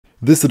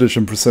This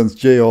edition presents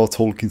J.R.R.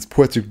 Tolkien's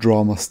poetic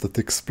dramas that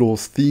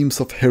explores themes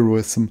of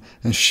heroism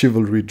and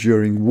chivalry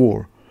during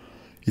war.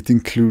 It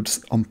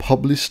includes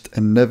unpublished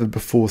and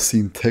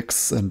never-before-seen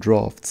texts and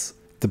drafts.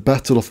 The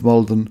Battle of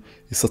Maldon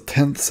is a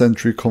 10th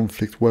century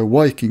conflict where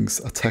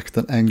Vikings attacked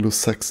an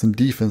Anglo-Saxon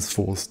defense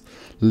force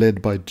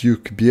led by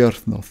Duke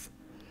Beorhtnoth.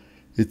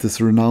 It is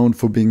renowned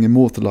for being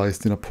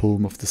immortalised in a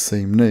poem of the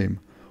same name,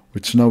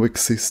 which now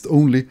exists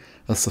only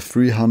as a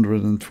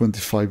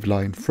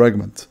 325-line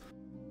fragment.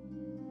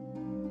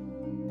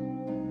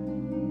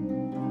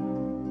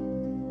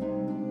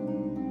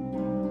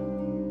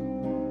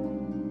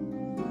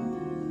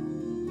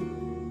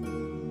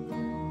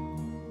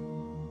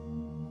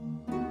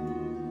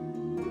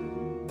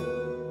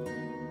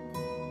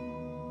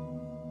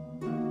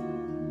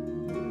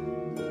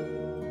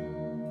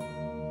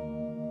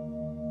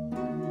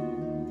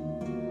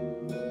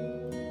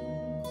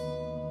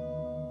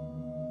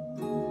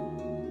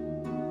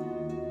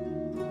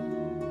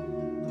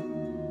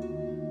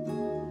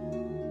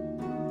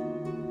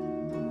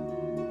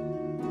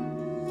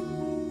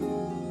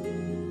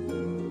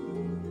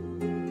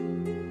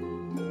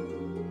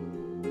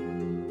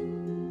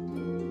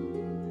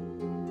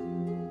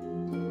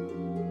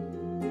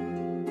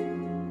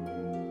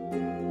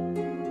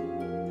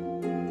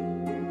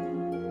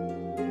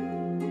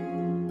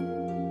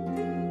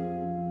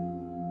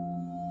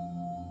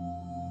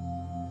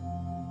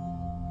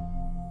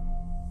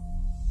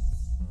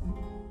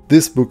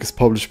 This book is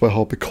published by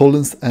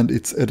HarperCollins and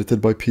it's edited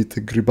by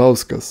Peter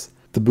Grybauskas.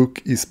 The book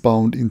is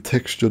bound in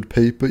textured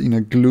paper in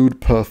a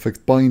glued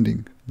perfect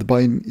binding. The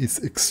binding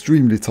is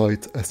extremely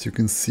tight, as you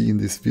can see in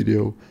this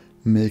video,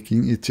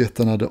 making it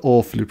yet another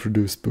awfully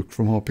produced book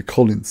from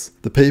HarperCollins.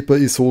 The paper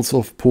is also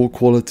of poor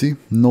quality,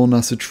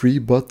 non-acid free,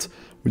 but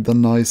with a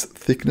nice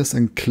thickness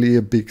and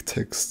clear big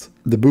text.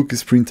 The book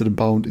is printed and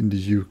bound in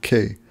the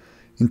UK.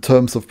 In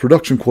terms of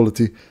production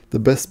quality, the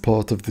best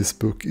part of this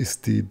book is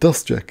the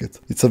dust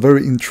jacket. It's a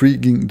very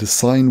intriguing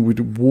design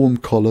with warm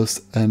colors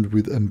and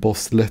with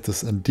embossed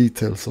letters and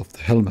details of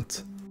the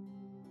helmet.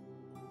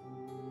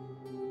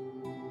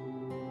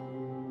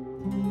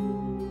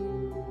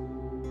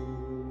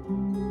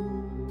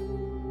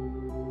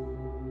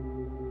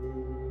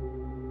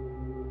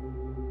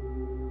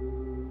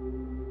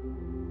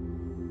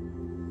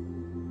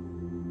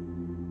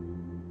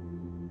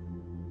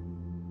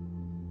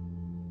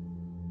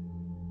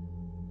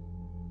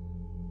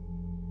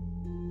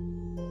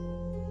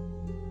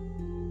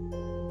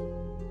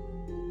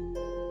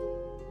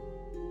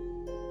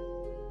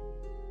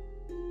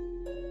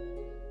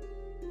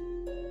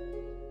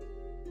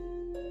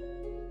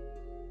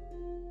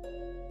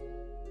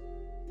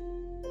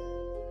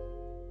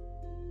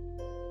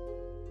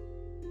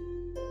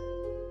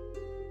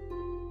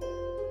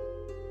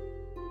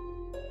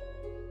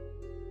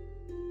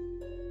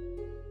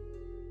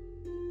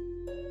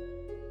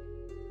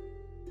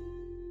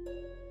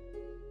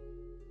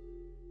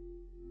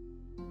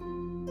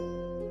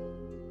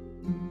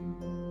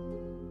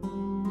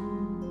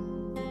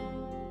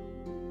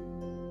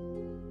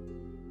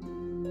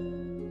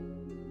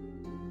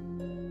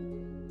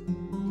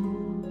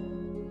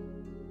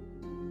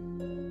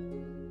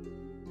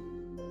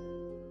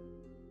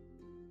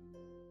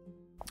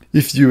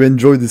 If you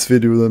enjoyed this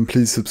video, then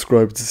please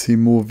subscribe to see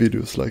more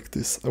videos like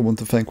this. I want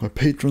to thank my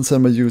patrons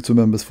and my YouTube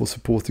members for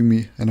supporting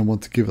me, and I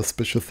want to give a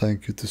special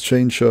thank you to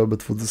J.R.R.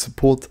 for the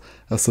support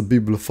as a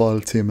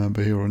bibliophile tier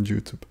member here on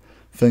YouTube.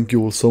 Thank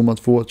you all so much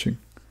for watching.